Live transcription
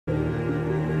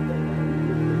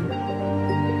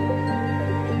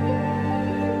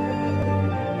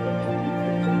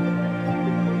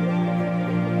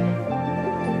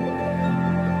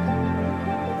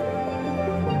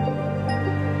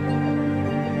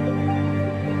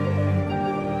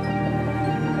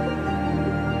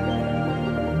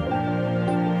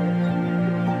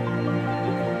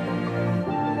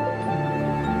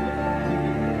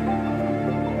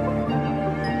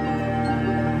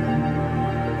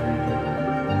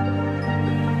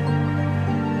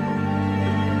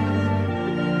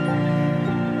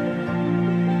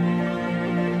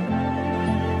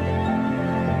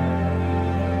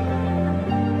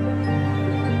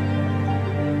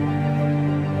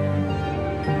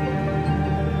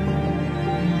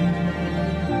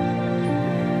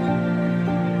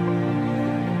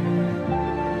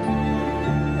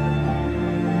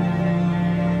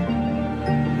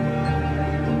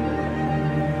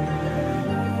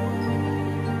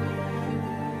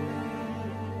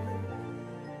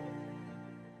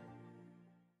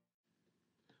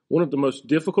One of the most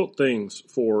difficult things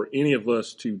for any of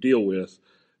us to deal with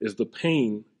is the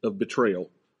pain of betrayal.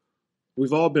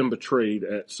 We've all been betrayed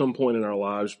at some point in our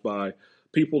lives by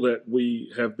people that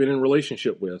we have been in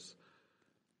relationship with.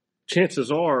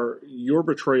 Chances are your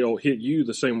betrayal hit you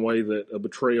the same way that a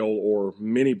betrayal or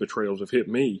many betrayals have hit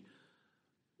me.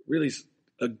 Really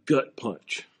a gut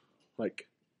punch. Like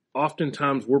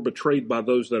oftentimes we're betrayed by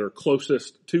those that are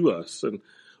closest to us, and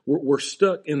we're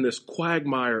stuck in this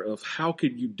quagmire of how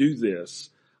could you do this?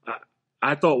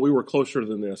 I thought we were closer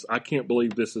than this. I can't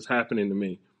believe this is happening to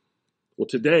me. Well,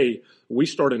 today we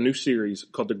start a new series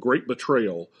called The Great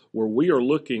Betrayal, where we are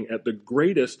looking at the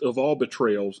greatest of all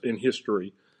betrayals in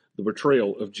history, the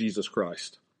betrayal of Jesus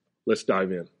Christ. Let's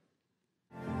dive in.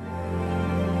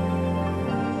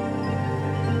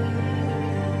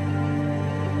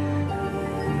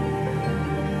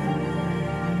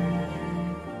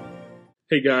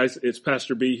 Hey guys, it's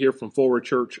Pastor B here from Forward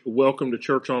Church. Welcome to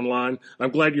Church Online. I'm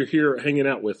glad you're here hanging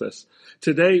out with us.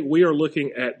 Today we are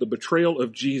looking at the betrayal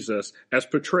of Jesus as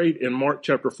portrayed in Mark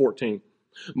chapter 14.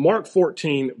 Mark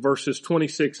 14 verses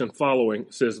 26 and following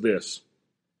says this.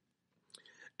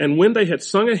 And when they had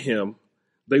sung a hymn,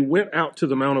 they went out to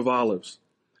the Mount of Olives.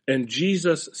 And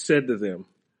Jesus said to them,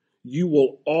 you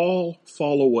will all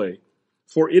fall away,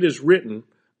 for it is written,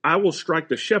 I will strike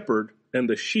the shepherd and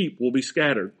the sheep will be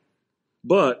scattered.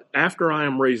 But after I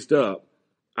am raised up,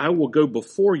 I will go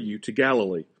before you to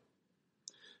Galilee.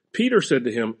 Peter said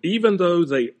to him, even though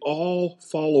they all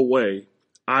fall away,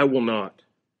 I will not.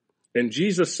 And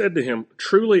Jesus said to him,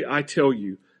 truly I tell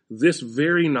you, this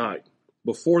very night,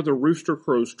 before the rooster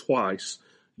crows twice,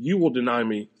 you will deny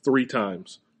me 3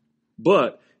 times.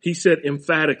 But he said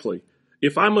emphatically,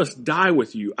 if I must die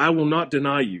with you, I will not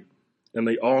deny you. And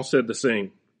they all said the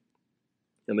same.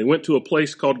 And they went to a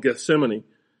place called Gethsemane.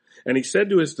 And he said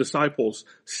to his disciples,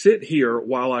 sit here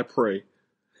while I pray.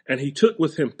 And he took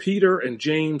with him Peter and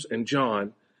James and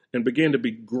John and began to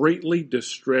be greatly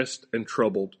distressed and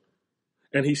troubled.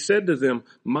 And he said to them,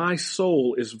 my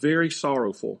soul is very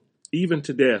sorrowful, even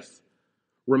to death.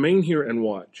 Remain here and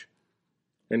watch.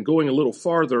 And going a little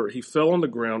farther, he fell on the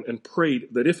ground and prayed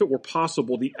that if it were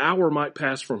possible, the hour might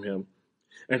pass from him.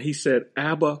 And he said,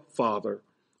 Abba, Father,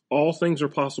 all things are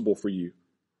possible for you.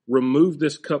 Remove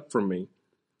this cup from me.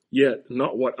 Yet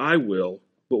not what I will,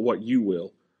 but what you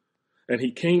will. And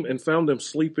he came and found them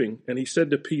sleeping, and he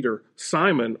said to Peter,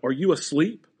 Simon, are you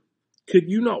asleep? Could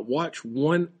you not watch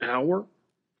 1 hour?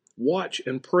 Watch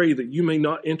and pray that you may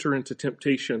not enter into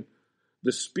temptation.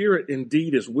 The spirit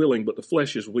indeed is willing, but the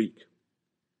flesh is weak.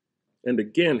 And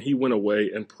again he went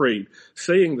away and prayed,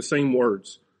 saying the same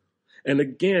words. And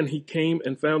again he came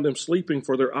and found them sleeping,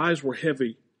 for their eyes were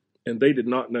heavy, and they did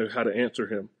not know how to answer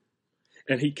him.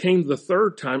 And he came the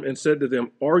 3rd time and said to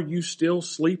them, are you still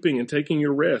sleeping and taking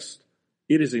your rest?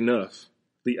 It is enough.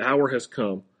 The hour has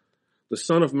come. The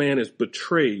Son of Man is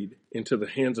betrayed into the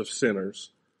hands of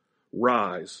sinners.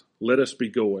 Rise, let us be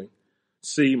going.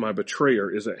 See, my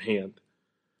betrayer is at hand.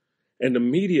 And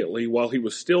immediately, while he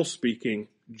was still speaking,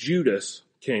 Judas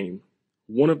came,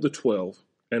 one of the 12,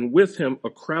 and with him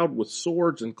a crowd with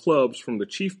swords and clubs from the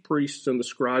chief priests and the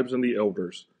scribes and the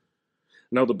elders.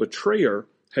 Now the betrayer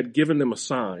had given them a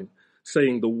sign,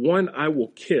 saying, the one I will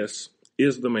kiss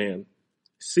is the man.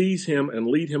 Seize him and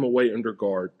lead him away under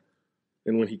guard.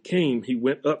 And when he came, he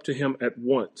went up to him at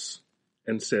once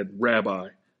and said,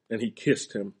 Rabbi, and he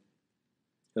kissed him.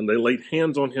 And they laid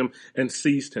hands on him and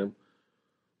seized him.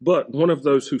 But one of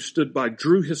those who stood by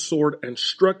drew his sword and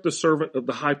struck the servant of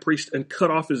the high priest and cut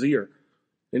off his ear.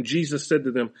 And Jesus said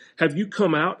to them, have you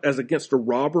come out as against a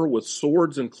robber with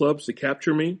swords and clubs to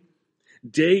capture me?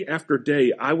 Day after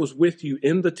day I was with you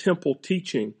in the temple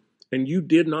teaching, and you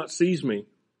did not seize me.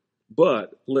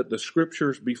 But let the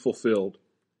scriptures be fulfilled.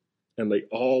 And they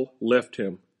all left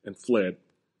him and fled.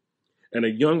 And a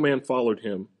young man followed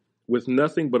him, with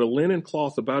nothing but a linen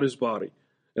cloth about his body.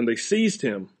 And they seized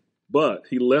him, but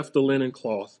he left the linen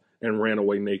cloth and ran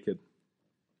away naked.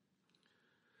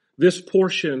 This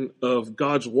portion of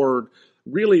God's word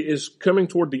really is coming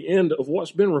toward the end of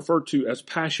what's been referred to as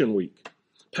Passion Week.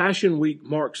 Passion Week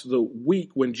marks the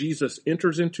week when Jesus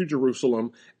enters into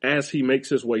Jerusalem as he makes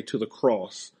his way to the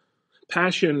cross.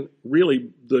 Passion,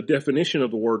 really, the definition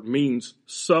of the word means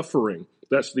suffering.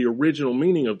 That's the original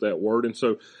meaning of that word. And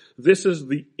so this is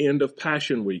the end of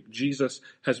Passion Week. Jesus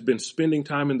has been spending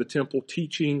time in the temple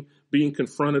teaching, being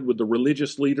confronted with the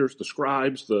religious leaders, the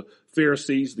scribes, the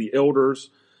Pharisees, the elders.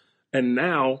 And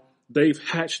now they've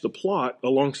hatched the plot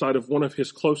alongside of one of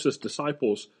his closest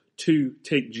disciples to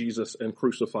take Jesus and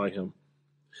crucify him.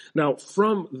 Now,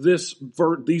 from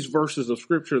these verses of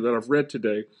scripture that I've read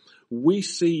today, we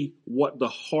see what the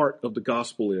heart of the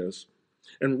gospel is.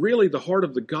 And really, the heart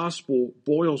of the gospel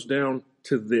boils down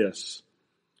to this: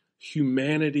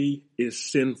 humanity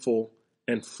is sinful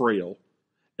and frail,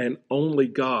 and only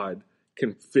God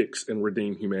can fix and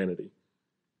redeem humanity.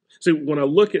 See, when I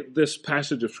look at this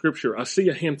passage of Scripture, I see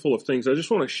a handful of things. I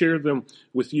just want to share them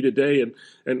with you today.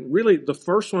 And really, the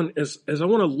first one is I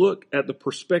want to look at the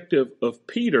perspective of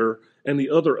Peter and the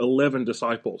other 11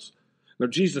 disciples. Now,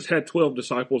 Jesus had 12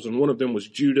 disciples, and one of them was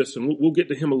Judas, and we'll get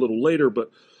to him a little later. But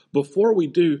before we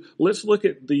do, let's look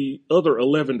at the other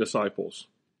 11 disciples.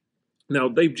 Now,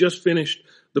 they've just finished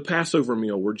the Passover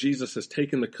meal where Jesus has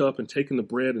taken the cup and taken the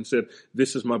bread and said,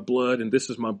 "This is my blood and this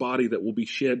is my body that will be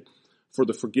shed for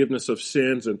the forgiveness of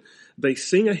sins." And they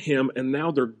sing a hymn, and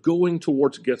now they're going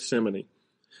towards Gethsemane.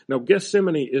 Now,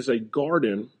 Gethsemane is a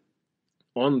garden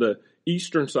on the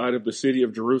eastern side of the city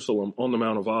of Jerusalem on the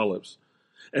Mount of Olives.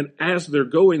 And as they're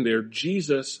going there,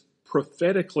 Jesus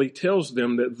prophetically tells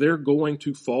them that they're going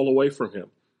to fall away from him.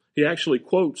 He actually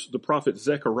quotes the prophet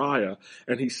Zechariah,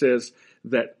 and he says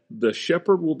that the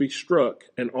shepherd will be struck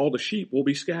and all the sheep will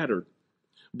be scattered.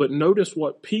 But notice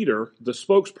what Peter, the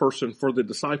spokesperson for the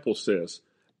disciples, says.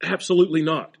 Absolutely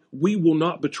not. We will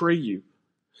not betray you.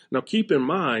 Now keep in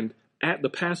mind, at the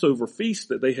Passover feast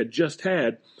that they had just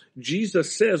had,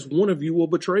 Jesus says, one of you will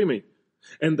betray me.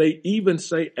 And they even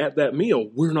say at that meal,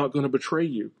 we're not going to betray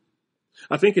you.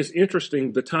 I think it's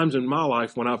interesting the times in my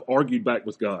life when I've argued back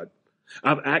with God.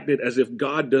 I've acted as if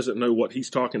God doesn't know what he's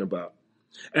talking about.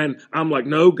 And I'm like,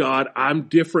 no, God, I'm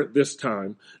different this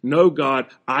time. No, God,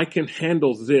 I can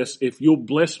handle this. If you'll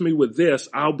bless me with this,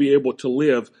 I'll be able to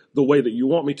live the way that you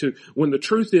want me to. When the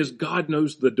truth is, God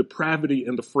knows the depravity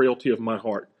and the frailty of my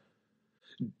heart.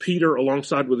 Peter,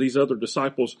 alongside with these other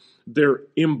disciples, they're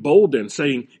emboldened,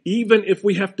 saying, even if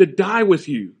we have to die with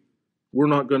you, we're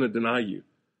not going to deny you.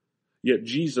 Yet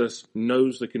Jesus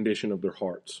knows the condition of their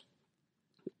hearts.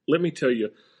 Let me tell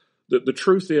you, the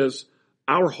truth is,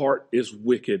 our heart is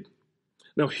wicked.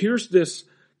 Now, here's this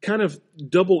kind of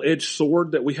double-edged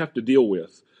sword that we have to deal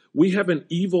with. We have an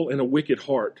evil and a wicked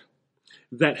heart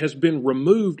that has been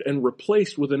removed and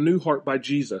replaced with a new heart by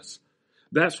Jesus.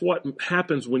 That's what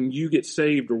happens when you get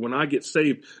saved or when I get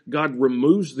saved. God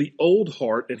removes the old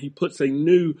heart and he puts a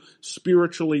new,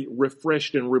 spiritually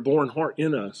refreshed and reborn heart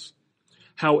in us.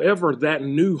 However, that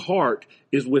new heart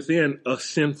is within a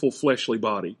sinful fleshly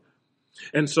body.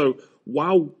 And so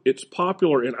while it's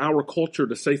popular in our culture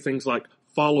to say things like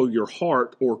follow your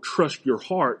heart or trust your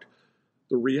heart,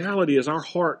 the reality is our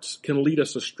hearts can lead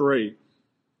us astray.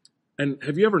 And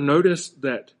have you ever noticed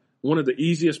that one of the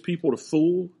easiest people to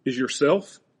fool is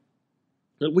yourself?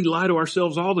 That we lie to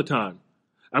ourselves all the time.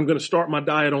 I'm going to start my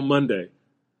diet on Monday.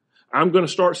 I'm going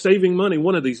to start saving money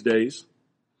one of these days.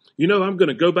 You know, I'm going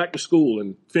to go back to school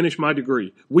and finish my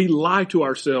degree. We lie to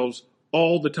ourselves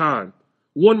all the time.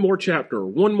 One more chapter,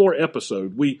 one more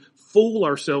episode. We fool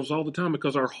ourselves all the time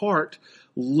because our heart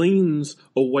leans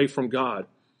away from God.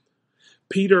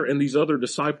 Peter and these other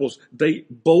disciples, they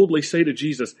boldly say to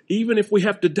Jesus, even if we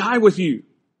have to die with you.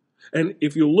 And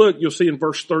if you look, you'll see in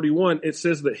verse 31, it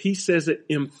says that he says it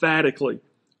emphatically.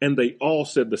 And they all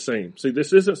said the same. See,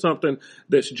 this isn't something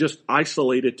that's just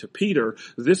isolated to Peter.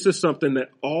 This is something that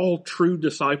all true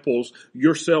disciples,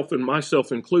 yourself and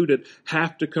myself included,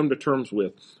 have to come to terms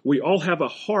with. We all have a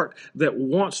heart that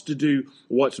wants to do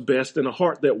what's best and a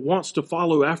heart that wants to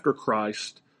follow after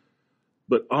Christ.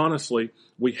 But honestly,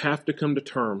 we have to come to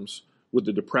terms with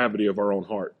the depravity of our own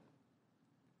heart.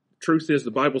 Truth is, the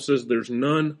Bible says there's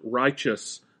none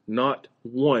righteous, not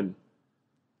one.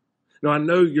 Now, I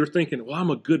know you're thinking, well, I'm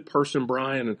a good person,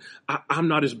 Brian, and I'm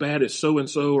not as bad as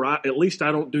so-and-so, or at least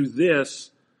I don't do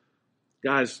this.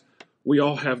 Guys, we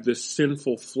all have this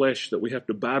sinful flesh that we have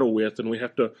to battle with and we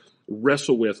have to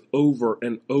wrestle with over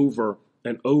and over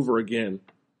and over again.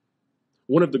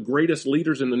 One of the greatest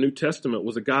leaders in the New Testament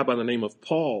was a guy by the name of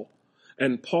Paul.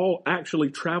 And Paul actually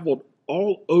traveled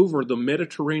all over the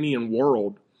Mediterranean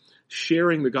world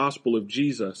sharing the gospel of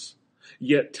Jesus.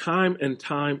 Yet time and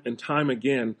time and time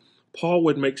again, Paul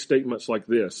would make statements like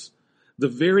this: the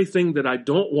very thing that I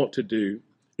don't want to do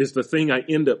is the thing I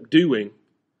end up doing.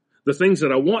 The things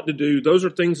that I want to do, those are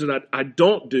things that I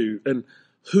don't do. And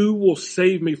who will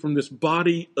save me from this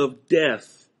body of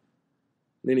death?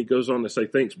 And then he goes on to say,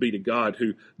 thanks be to God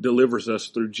who delivers us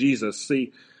through Jesus.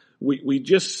 See, we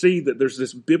just see that there's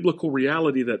this biblical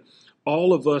reality that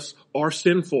All of us are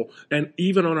sinful. And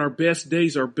even on our best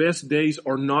days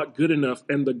are not good enough.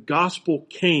 And the gospel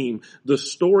came, the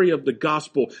story of the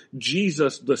gospel,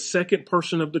 Jesus, the second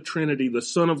person of the Trinity, the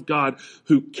Son of God,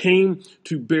 who came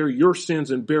to bear your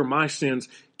sins and bear my sins,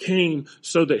 came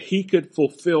so that he could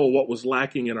fulfill what was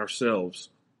lacking in ourselves.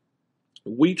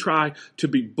 We try to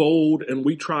be bold and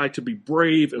we try to be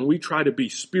brave and we try to be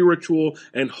spiritual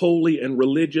and holy and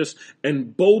religious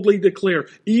and boldly declare,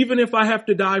 even if I have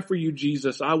to die for you,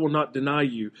 Jesus, I will not deny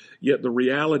you. Yet the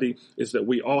reality is that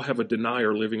we all have a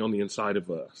denier living on the inside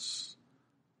of us.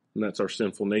 And that's our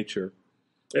sinful nature.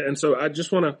 And so I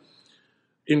just want to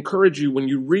encourage you, when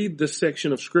you read this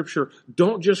section of scripture,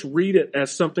 don't just read it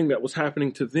as something that was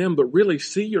happening to them, but really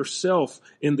see yourself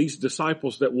in these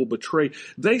disciples that will betray.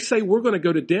 They say, we're going to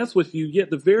go to death with you, yet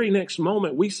the very next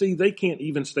moment we see they can't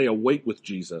even stay awake with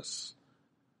Jesus.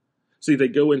 See, they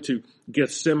go into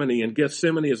Gethsemane, and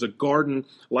Gethsemane is a garden,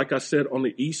 like I said, on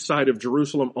the east side of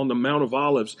Jerusalem on the Mount of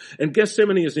Olives. And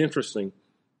Gethsemane is interesting.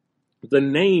 The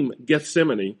name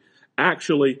Gethsemane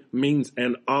actually means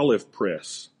an olive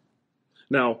press.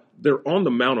 Now, they're on the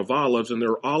Mount of Olives, and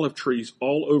there are olive trees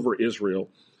all over Israel.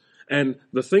 And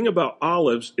the thing about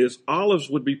olives is olives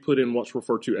would be put in what's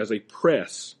referred to as a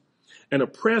press. And a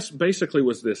press basically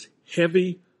was this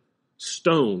heavy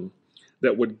stone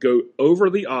that would go over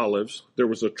the olives. There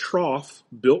was a trough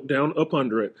built down up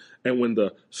under it. And when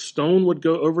the stone would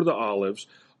go over the olives,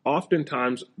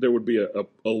 oftentimes there would be a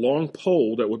long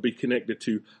pole that would be connected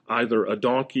to either a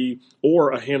donkey or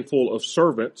a handful of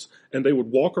servants, and they would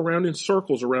walk around in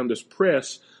circles around this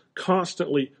press,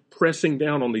 constantly pressing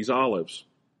down on these olives.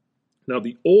 Now,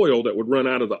 the oil that would run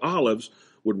out of the olives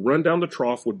would run down the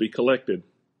trough, would be collected.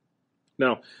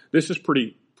 Now, this is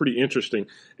pretty interesting,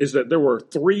 is that there were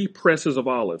 3 presses of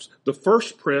olives. The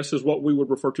first press is what we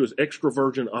would refer to as extra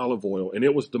virgin olive oil, and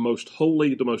it was the most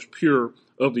holy, the most pure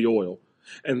of the oil.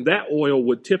 And that oil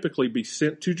would typically be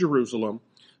sent to Jerusalem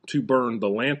to burn the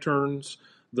lanterns,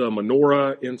 the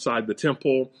menorah inside the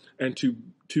temple, and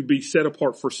to be set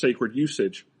apart for sacred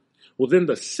usage. Well, then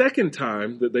the second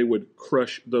time that they would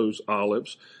crush those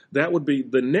olives, that would be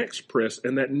the next press,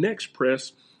 and that next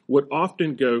press would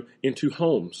often go into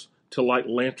homes to light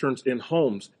lanterns in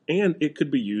homes, and it could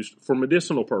be used for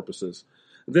medicinal purposes.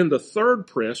 Then the third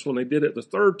press, when they did it the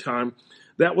third time,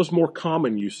 that was more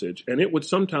common usage, and it would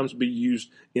sometimes be used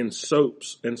in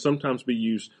soaps and sometimes be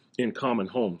used in common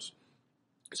homes.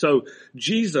 So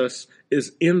Jesus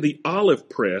is in the olive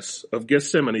press of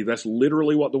Gethsemane. That's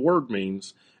literally what the word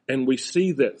means. And we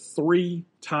see that 3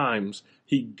 times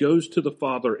he goes to the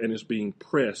Father and is being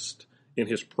pressed in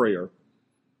his prayer.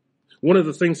 One of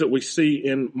the things that we see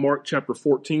in Mark chapter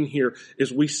 14 here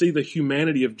is we see the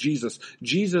humanity of Jesus.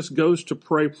 Jesus goes to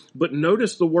pray, but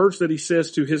notice the words that he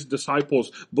says to his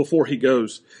disciples before he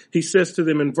goes. He says to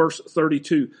them in verse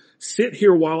 32, "Sit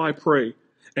here while I pray."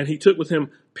 And he took with him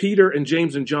Peter and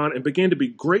James and John and began to be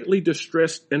greatly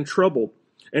distressed and troubled.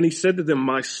 And he said to them,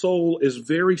 "My soul is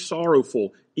very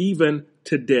sorrowful, even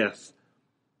to death."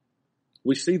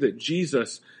 We see that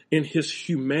Jesus in his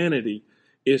humanity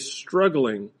is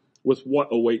struggling with what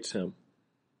awaits him.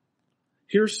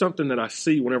 Here's something that I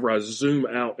see whenever I zoom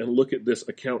out and look at this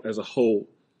account as a whole.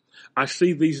 I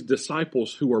see these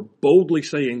disciples who are boldly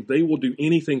saying they will do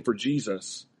anything for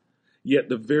Jesus. Yet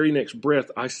the very next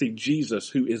breath, I see Jesus,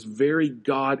 who is very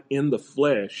God in the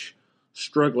flesh,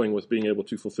 struggling with being able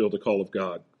to fulfill the call of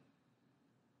God.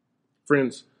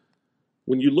 Friends,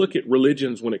 when you look at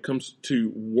religions, when it comes to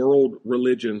world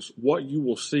religions, what you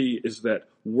will see is that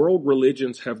world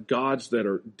religions have gods that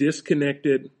are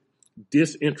disconnected,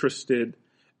 disinterested,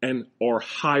 and are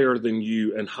higher than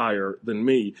you and higher than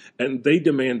me. And they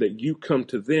demand that you come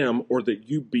to them or that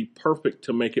you be perfect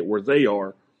to make it where they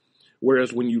are.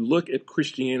 Whereas when you look at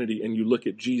Christianity and you look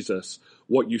at Jesus,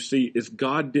 what you see is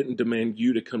God didn't demand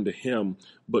you to come to him,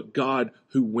 but God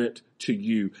who went to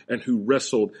you and who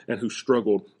wrestled and who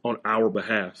struggled on our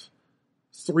behalf.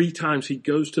 3 times he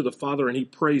goes to the Father and he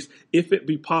prays, "If it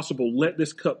be possible, let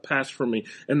this cup pass from me."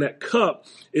 And that cup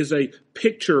is a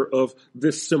picture of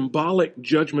this symbolic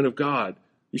judgment of God.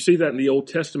 You see that in the Old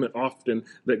Testament often,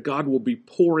 that God will be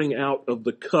pouring out of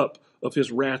the cup of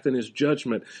his wrath and his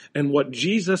judgment. And what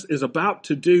Jesus is about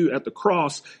to do at the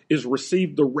cross is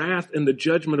receive the wrath and the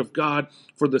judgment of God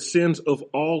for the sins of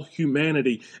all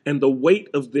humanity. And the weight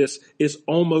of this is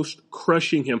almost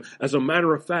crushing him. As a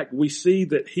matter of fact, we see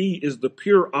that he is the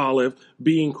pure olive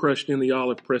being crushed in the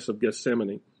olive press of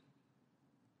Gethsemane.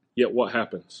 Yet what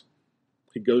happens?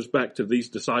 He goes back to these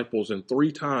disciples and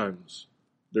 3 times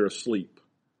they're asleep.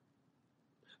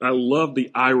 I love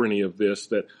the irony of this,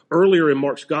 that earlier in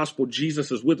Mark's gospel,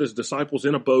 Jesus is with his disciples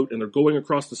in a boat and they're going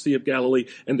across the Sea of Galilee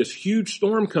and this huge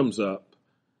storm comes up.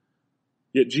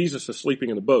 Yet Jesus is sleeping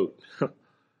in the boat.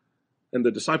 And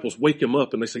the disciples wake him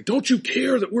up and they say, "Don't you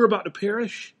care that we're about to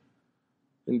perish?"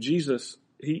 And Jesus,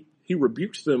 he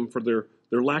rebukes them for their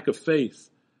lack of faith.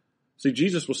 See,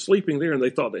 Jesus was sleeping there and they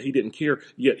thought that he didn't care.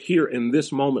 Yet here in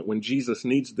this moment when Jesus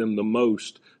needs them the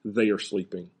most, they are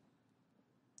sleeping.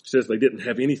 It says they didn't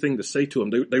have anything to say to him.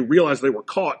 They realized they were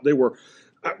caught.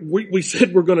 We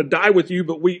said we're going to die with you,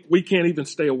 but we can't even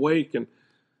stay awake. And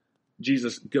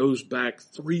Jesus goes back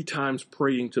 3 times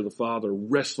praying to the Father,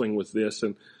 wrestling with this.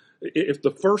 And if the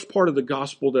first part of the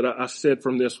gospel that I said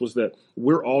from this was that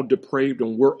we're all depraved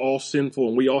and we're all sinful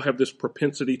and we all have this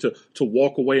propensity to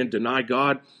walk away and deny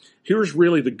God, here's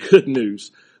really the good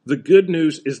news. The good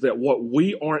news is that what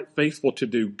we aren't faithful to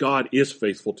do, God is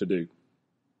faithful to do.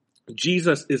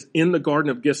 Jesus is in the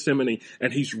Garden of Gethsemane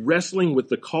and he's wrestling with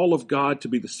the call of God to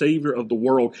be the Savior of the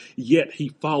world, yet he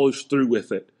follows through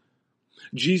with it.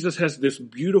 Jesus has this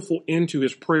beautiful end to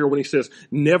his prayer when he says,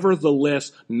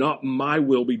 "Nevertheless, not my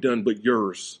will be done, but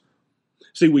yours."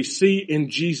 See, we see in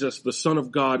Jesus, the Son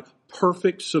of God,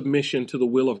 perfect submission to the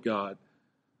will of God.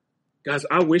 Guys,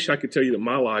 I wish I could tell you that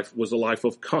my life was a life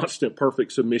of constant,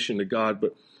 perfect submission to God,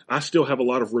 but I still have a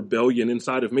lot of rebellion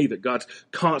inside of me that God's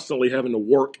constantly having to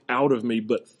work out of me.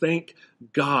 But thank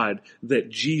God that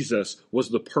Jesus was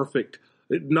the perfect.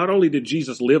 Not only did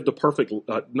Jesus live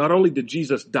not only did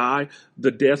Jesus die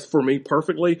the death for me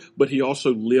perfectly, but he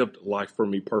also lived life for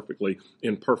me perfectly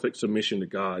in perfect submission to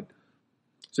God.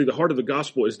 See, the heart of the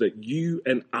gospel is that you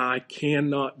and I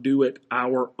cannot do it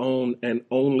our own, and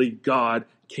only God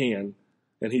can.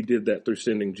 And he did that through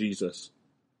sending Jesus.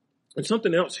 And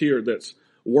something else here that's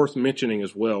worth mentioning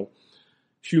as well.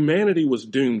 Humanity was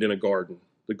doomed in a garden,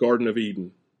 the Garden of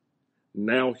Eden.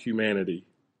 Now humanity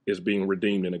is being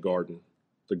redeemed in a garden,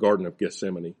 the Garden of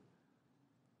Gethsemane.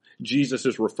 Jesus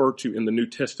is referred to in the New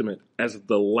Testament as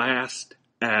the last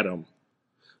Adam.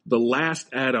 The last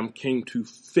Adam came to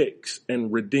fix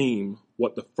and redeem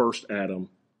what the first Adam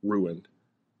ruined.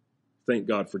 Thank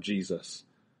God for Jesus.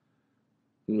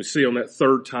 And we see on that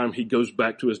 3rd time, he goes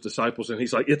back to his disciples and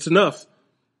he's like, "It's enough.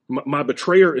 My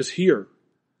betrayer is here."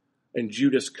 And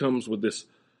Judas comes with this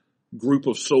group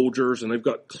of soldiers and they've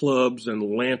got clubs and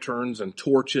lanterns and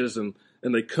torches and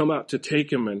they come out to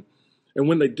take him. And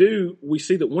when they do, we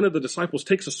see that one of the disciples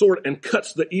takes a sword and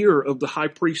cuts the ear of the high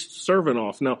priest's servant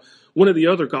off. Now, one of the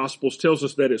other gospels tells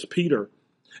us that it's Peter.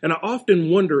 And I often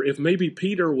wonder if maybe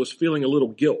Peter was feeling a little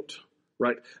guilt,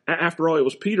 right? After all, it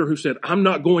was Peter who said, "I'm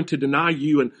not going to deny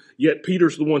you," and yet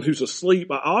Peter's the one who's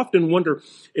asleep. I often wonder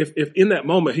if in that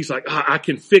moment he's like, I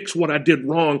can fix what I did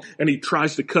wrong, and he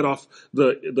tries to cut off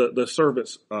the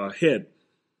servant's head.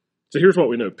 So here's what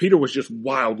we know. Peter was just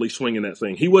wildly swinging that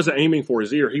thing. He wasn't aiming for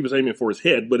his ear. He was aiming for his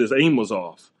head, but his aim was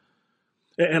off.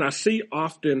 And I see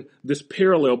often this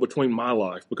parallel between my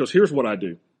life, because here's what I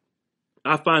do.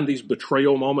 I find these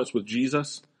betrayal moments with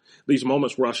Jesus, these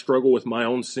moments where I struggle with my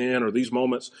own sin, or these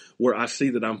moments where I see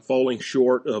that I'm falling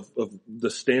short of the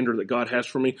standard that God has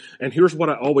for me. And here's what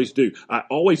I always do. I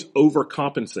always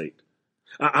overcompensate.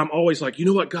 I'm always like, you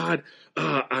know what, God,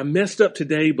 I messed up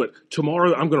today, but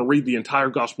tomorrow I'm going to read the entire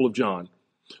Gospel of John.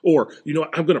 Or, you know,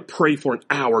 I'm going to pray for an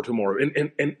hour tomorrow.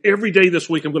 And every day this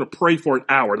week, I'm going to pray for an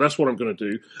hour. That's what I'm going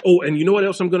to do. Oh, and you know what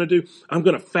else I'm going to do? I'm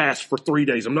going to fast for 3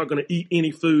 days. I'm not going to eat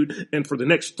any food. And for the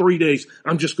next 3 days,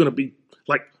 I'm just going to be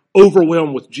like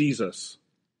overwhelmed with Jesus.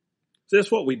 So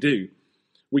that's what we do.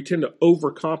 We tend to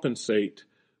overcompensate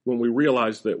when we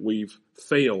realize that we've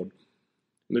failed.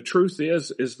 And the truth is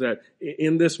that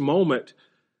in this moment,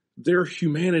 their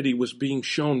humanity was being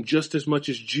shown just as much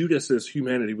as Judas's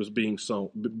humanity was being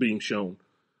shown.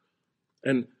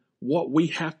 And what we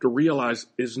have to realize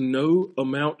is no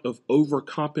amount of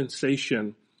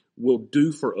overcompensation will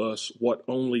do for us what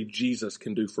only Jesus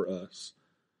can do for us.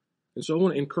 And so I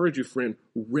want to encourage you, friend,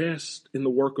 rest in the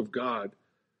work of God.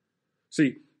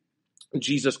 See,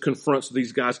 Jesus confronts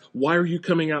these guys. Why are you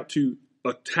coming out to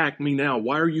attack me now?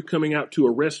 Why are you coming out to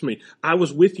arrest me? I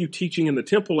was with you teaching in the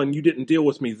temple and you didn't deal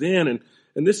with me then.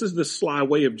 And this is the sly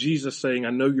way of Jesus saying, I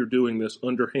know you're doing this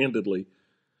underhandedly.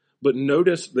 But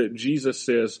notice that Jesus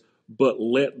says, but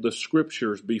let the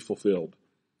scriptures be fulfilled.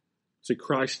 See,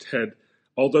 Christ had,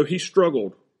 although he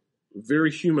struggled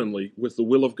very humanly with the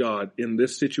will of God in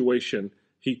this situation,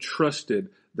 he trusted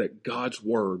that God's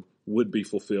word would be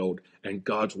fulfilled and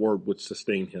God's word would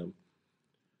sustain him.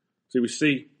 See, we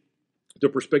see the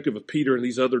perspective of Peter and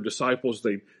these other disciples.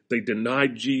 They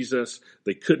denied Jesus.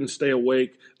 They couldn't stay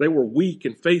awake. They were weak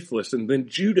and faithless. And then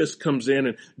Judas comes in,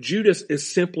 and Judas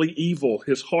is simply evil.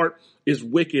 His heart is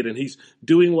wicked, and he's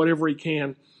doing whatever he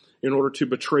can in order to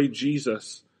betray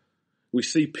Jesus. We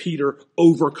see Peter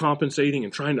overcompensating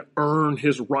and trying to earn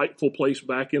his rightful place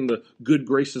back in the good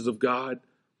graces of God.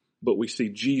 But we see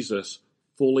Jesus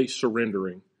fully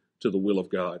surrendering to the will of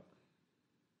God.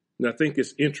 And I think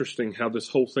it's interesting how this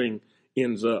whole thing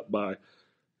ends up by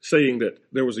saying that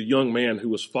there was a young man who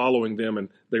was following them, and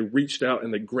they reached out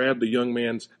and they grabbed the young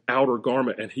man's outer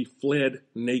garment, and he fled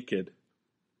naked.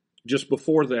 Just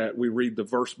before that, we read the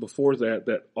verse before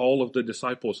that all of the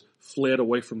disciples fled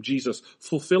away from Jesus,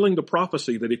 fulfilling the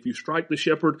prophecy that if you strike the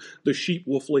shepherd, the sheep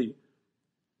will flee.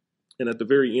 And at the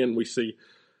very end, we see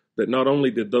that not only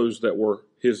did those that were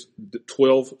his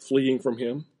 12 fleeing from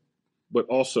him, but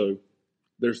also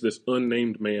there's this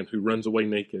unnamed man who runs away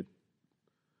naked.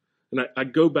 And I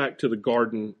go back to the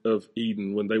Garden of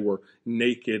Eden when they were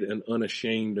naked and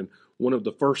unashamed. And one of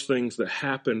the first things that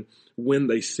happened when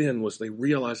they sinned was they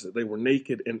realized that they were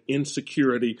naked, and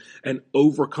insecurity and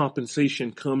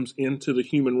overcompensation comes into the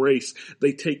human race.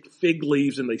 They take fig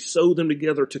leaves and they sew them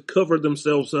together to cover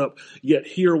themselves up. Yet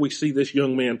here we see this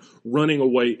young man running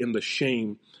away in the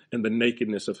shame and the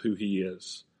nakedness of who he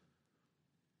is.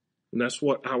 And that's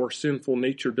what our sinful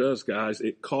nature does, guys.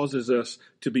 It causes us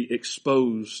to be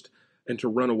exposed and to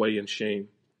run away in shame.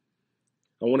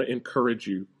 I want to encourage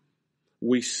you.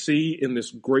 We see in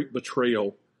this great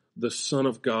betrayal the Son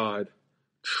of God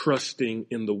trusting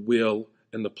in the will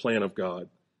and the plan of God,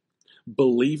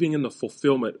 believing in the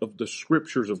fulfillment of the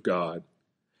scriptures of God,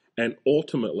 and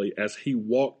ultimately, as he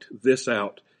walked this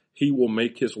out, he will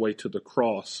make his way to the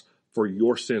cross for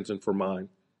your sins and for mine.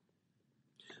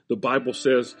 The Bible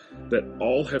says that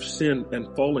all have sinned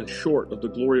and fallen short of the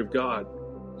glory of God,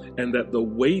 and that the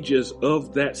wages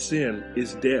of that sin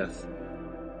is death.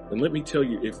 And let me tell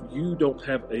you, if you don't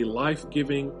have a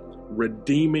life-giving,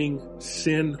 redeeming,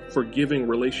 sin-forgiving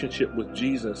relationship with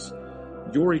Jesus,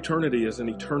 your eternity is an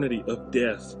eternity of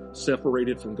death,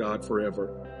 separated from God forever.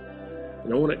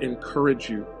 And I want to encourage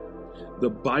you. The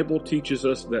Bible teaches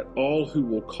us that all who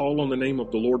will call on the name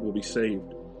of the Lord will be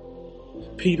saved.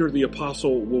 Peter the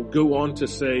apostle will go on to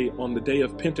say on the day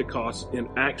of Pentecost in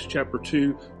Acts chapter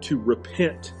 2 to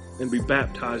repent and be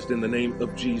baptized in the name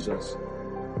of Jesus.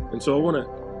 And so I want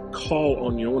to call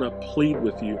on you, I want to plead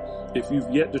with you, if you've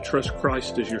yet to trust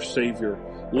Christ as your Savior,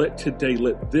 let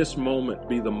this moment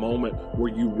be the moment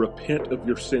where you repent of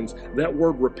your sins. That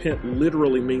word repent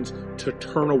literally means to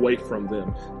turn away from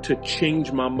them, to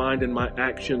change my mind and my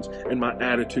actions and my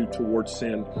attitude towards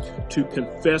sin, to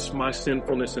confess my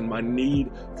sinfulness and my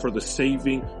need for the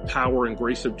saving power and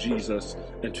grace of Jesus,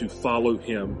 and to follow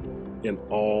him in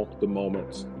all the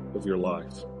moments of your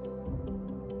life.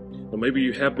 Now, maybe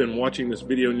you have been watching this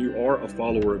video and you are a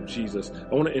follower of Jesus.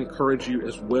 I want to encourage you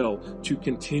as well to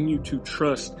continue to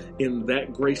trust in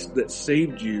that grace that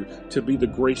saved you to be the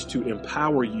grace to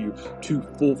empower you to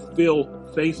fulfill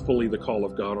faithfully the call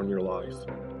of God on your life.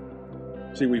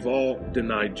 See, we've all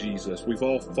denied Jesus. We've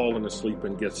all fallen asleep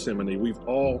in Gethsemane. We've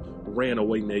all ran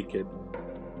away naked.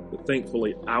 But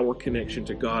thankfully, our connection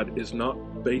to God is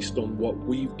not based on what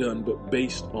we've done, but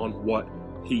based on what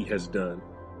he has done.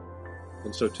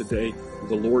 And so today,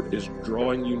 the Lord is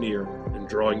drawing you near and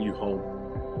drawing you home.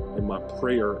 And my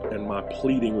prayer and my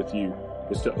pleading with you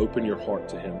is to open your heart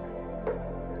to him.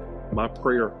 My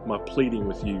prayer, my pleading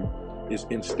with you is,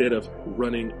 instead of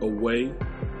running away,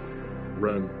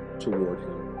 run toward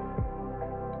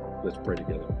him. Let's pray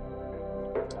together.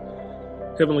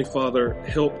 Heavenly Father,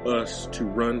 help us to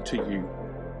run to you.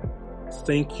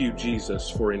 Thank you,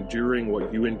 Jesus, for enduring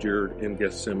what you endured in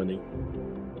Gethsemane.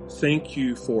 Thank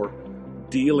you for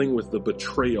dealing with the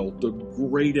betrayal, the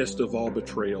greatest of all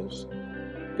betrayals.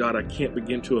 God, I can't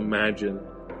begin to imagine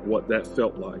what that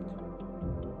felt like,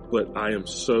 but I am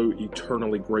so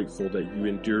eternally grateful that you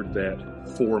endured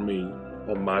that for me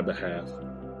on my behalf.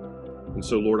 And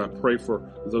so, Lord, I pray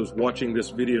for those watching this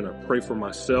video, and I pray for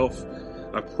myself.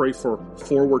 I pray for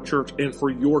Forward Church and for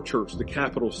your church, the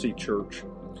capital C Church,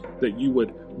 that you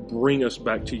would bring us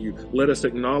back to you. Let us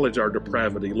acknowledge our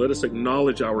depravity. Let us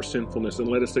acknowledge our sinfulness, and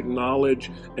let us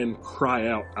acknowledge and cry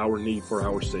out our need for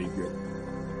our Savior.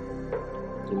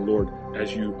 And Lord,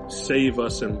 as you save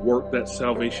us and work that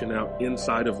salvation out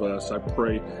inside of us, I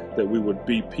pray that we would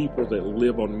be people that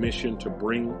live on mission to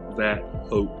bring that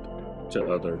hope to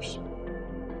others.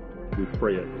 We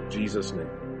pray it in Jesus' name.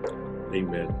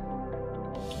 Amen.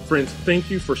 Friends, thank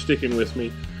you for sticking with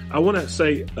me. I want to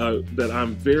say that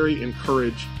I'm very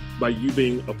encouraged by you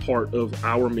being a part of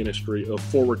our ministry of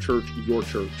Forward Church, your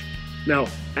church. Now,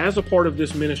 as a part of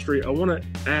this ministry, I want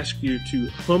to ask you to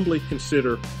humbly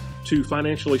consider to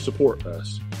financially support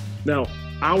us. Now,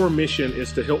 our mission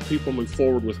is to help people move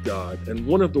forward with God. And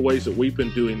one of the ways that we've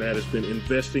been doing that has been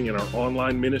investing in our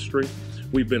online ministry.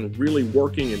 We've been really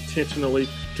working intentionally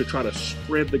to try to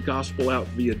spread the gospel out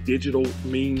via digital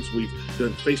means. We've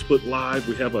done Facebook Live.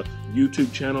 We have a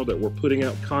YouTube channel that we're putting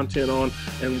out content on,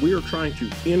 and we are trying to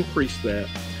increase that.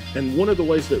 And one of the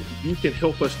ways that you can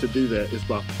help us to do that is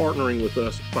by partnering with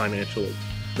us financially.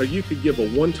 Now, you could give a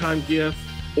one-time gift,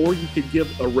 or you could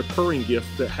give a recurring gift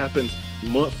that happens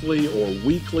monthly or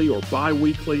weekly or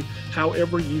bi-weekly,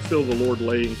 however you feel the Lord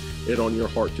laying it on your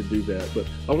heart to do that. But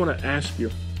I want to ask you,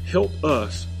 help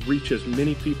us reach as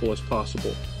many people as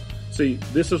possible. See,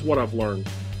 this is what I've learned.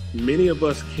 Many of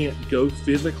us can't go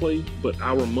physically, but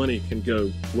our money can go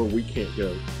where we can't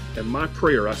go. And my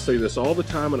prayer, I say this all the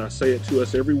time and I say it to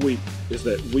us every week, is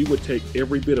that we would take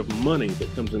every bit of money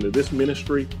that comes into this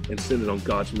ministry and send it on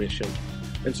God's mission.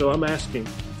 And so I'm asking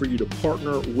for you to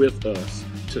partner with us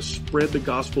to spread the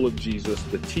gospel of Jesus,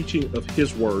 the teaching of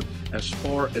His word, as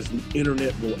far as the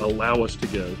internet will allow us to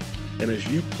go. And as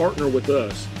you partner with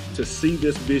us to see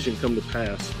this vision come to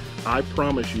pass, I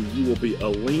promise you, you will be a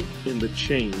link in the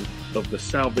chain of the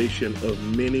salvation of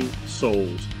many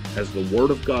souls as the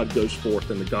word of God goes forth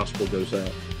and the gospel goes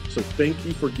out. So thank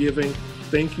you for giving.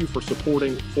 Thank you for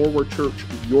supporting Forward Church,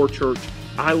 your church.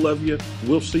 I love you.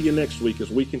 We'll see you next week as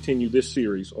we continue this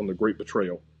series on the Great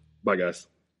Betrayal. Bye, guys.